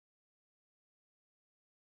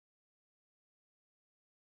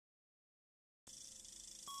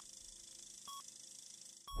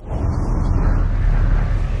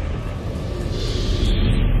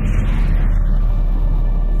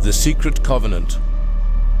The Secret Covenant.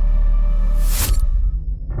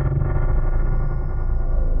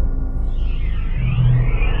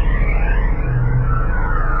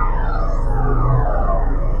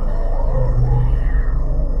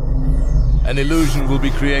 An illusion will be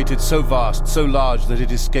created so vast, so large that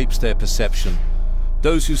it escapes their perception.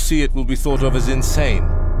 Those who see it will be thought of as insane.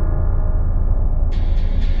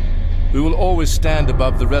 We will always stand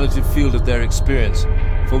above the relative field of their experience,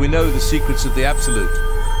 for we know the secrets of the Absolute.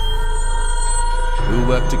 We will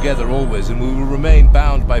work together always, and we will remain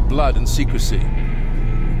bound by blood and secrecy.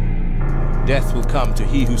 Death will come to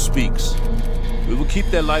he who speaks. We will keep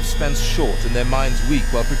their lifespans short and their minds weak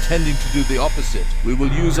while pretending to do the opposite. We will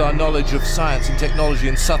use our knowledge of science and technology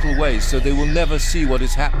in subtle ways so they will never see what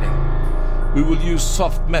is happening. We will use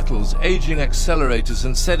soft metals, aging accelerators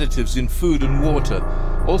and sedatives in food and water,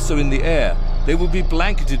 also in the air. They will be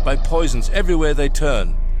blanketed by poisons everywhere they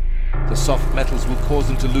turn. The soft metals will cause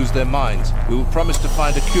them to lose their minds. We will promise to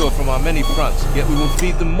find a cure from our many fronts, yet we will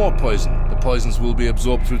feed them more poison. The poisons will be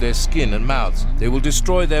absorbed through their skin and mouths. They will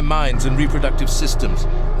destroy their minds and reproductive systems.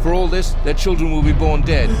 For all this, their children will be born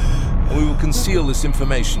dead, and we will conceal this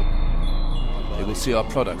information. They will see our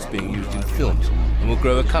products being used in films, and will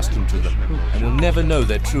grow accustomed to them, and will never know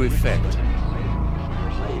their true effect.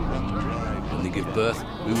 When they give birth,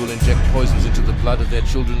 we will inject poisons into the blood of their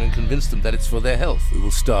children and convince them that it's for their health. We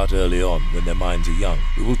will start early on, when their minds are young.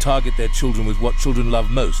 We will target their children with what children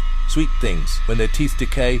love most, sweet things. When their teeth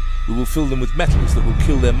decay, we will fill them with metals that will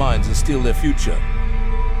kill their minds and steal their future.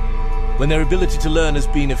 When their ability to learn has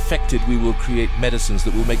been affected, we will create medicines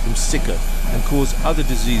that will make them sicker and cause other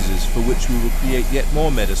diseases for which we will create yet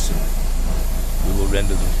more medicine. We will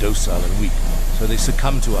render them docile and weak, so they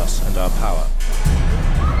succumb to us and our power.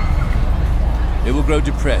 They will grow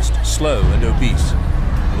depressed, slow and obese.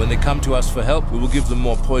 And when they come to us for help, we will give them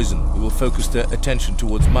more poison. We will focus their attention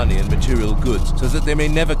towards money and material goods, so that they may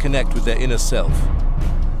never connect with their inner self.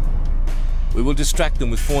 We will distract them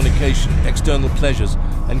with fornication, external pleasures,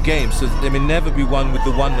 and games, so that they may never be one with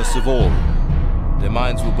the oneness of all. Their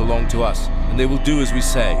minds will belong to us, and they will do as we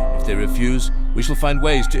say. If they refuse, we shall find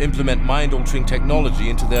ways to implement mind-altering technology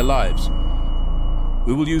into their lives.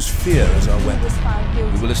 We will use fear as our weapon.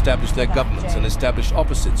 We will establish their governments and establish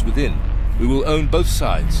opposites within. We will own both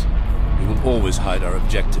sides. We will always hide our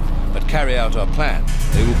objective, but carry out our plan.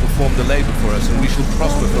 They will perform the labor for us, and we shall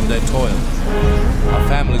prosper from their toil. Our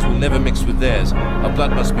families will never mix with theirs. Our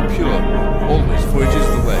blood must be pure, always, for it is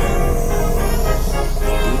the way.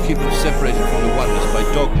 We will keep them separated from the oneness by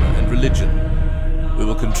dogma and religion. We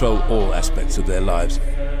will control all aspects of their lives.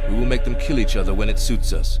 We will make them kill each other when it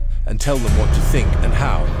suits us, and tell them what to think and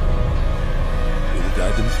how. We will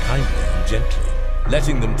guide them kindly and gently,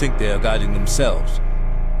 letting them think they are guiding themselves.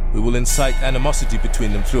 We will incite animosity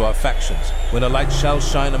between them through our factions. When a light shall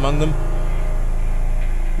shine among them,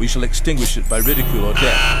 we shall extinguish it by ridicule or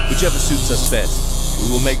death, whichever suits us best.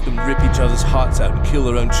 We will make them rip each other's hearts out and kill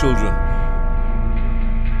their own children.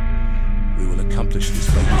 We will accomplish this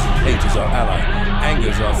by using hate as our ally, anger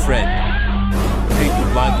as our friend. Hate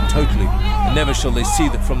will blind them totally, and never shall they see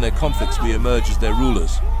that from their conflicts we emerge as their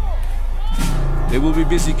rulers. They will be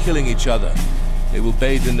busy killing each other. They will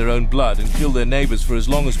bathe in their own blood and kill their neighbors for as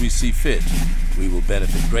long as we see fit. We will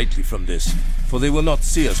benefit greatly from this, for they will not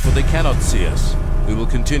see us, for they cannot see us. We will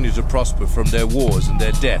continue to prosper from their wars and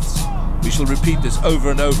their deaths. We shall repeat this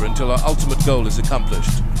over and over until our ultimate goal is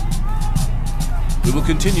accomplished. We will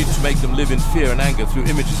continue to make them live in fear and anger through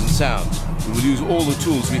images and sounds. We will use all the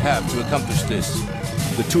tools we have to accomplish this.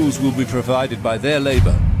 The tools will be provided by their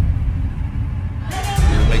labor.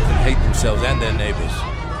 We will make them hate themselves and their neighbors.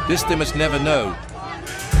 This they must never know.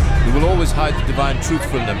 We will always hide the divine truth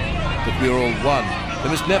from them, that we are all one. They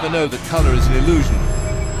must never know that color is an illusion.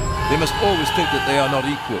 They must always think that they are not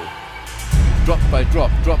equal. Drop by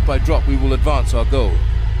drop, we will advance our goal.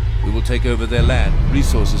 We will take over their land,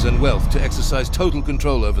 resources and wealth to exercise total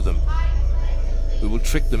control over them. We will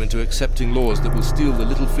trick them into accepting laws that will steal the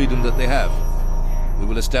little freedom that they have. We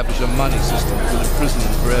will establish a money system that will imprison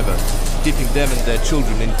them forever, keeping them and their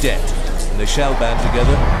children in debt. When they shall band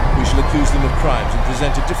together, we shall accuse them of crimes and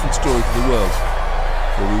present a different story to the world.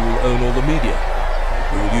 For we will own all the media.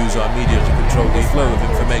 We will use our media to control the flow of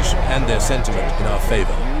information and their sentiment in our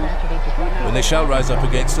favor. When they shall rise up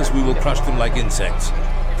against us, we will crush them like insects,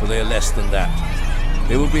 for they are less than that.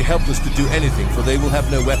 They will be helpless to do anything, for they will have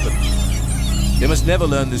no weapons. They must never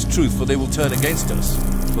learn this truth, for they will turn against us.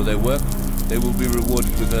 For their work, they will be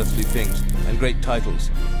rewarded with earthly things and great titles,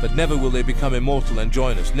 but never will they become immortal and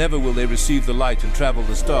join us. Never will they receive the light and travel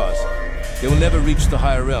the stars. They will never reach the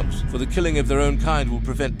higher realms, for the killing of their own kind will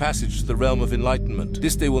prevent passage to the realm of enlightenment.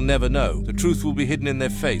 This they will never know. The truth will be hidden in their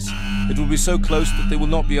face. It will be so close that they will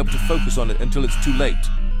not be able to focus on it until it's too late.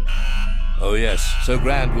 Oh yes, so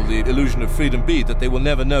grand will the illusion of freedom be that they will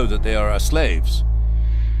never know that they are our slaves.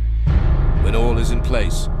 When all is in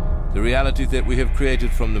place, the reality that we have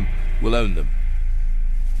created from them will own them.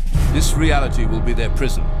 This reality will be their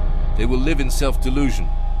prison. They will live in self-delusion.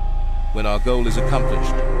 When our goal is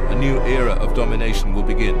accomplished, a new era of domination will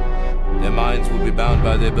begin. Their minds will be bound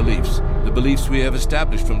by their beliefs, the beliefs we have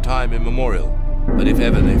established from time immemorial. But if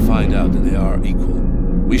ever they find out that they are equal,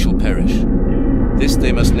 we shall perish. This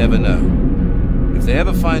they must never know. If they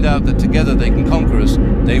ever find out that together they can conquer us,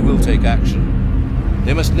 they will take action.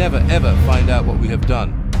 They must never ever find out what we have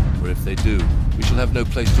done, for if they do, we shall have no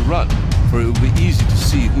place to run, for it will be easy to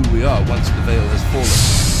see who we are once the veil has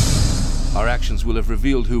fallen. Our actions will have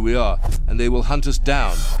revealed who we are, and they will hunt us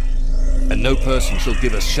down, and no person shall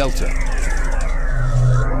give us shelter.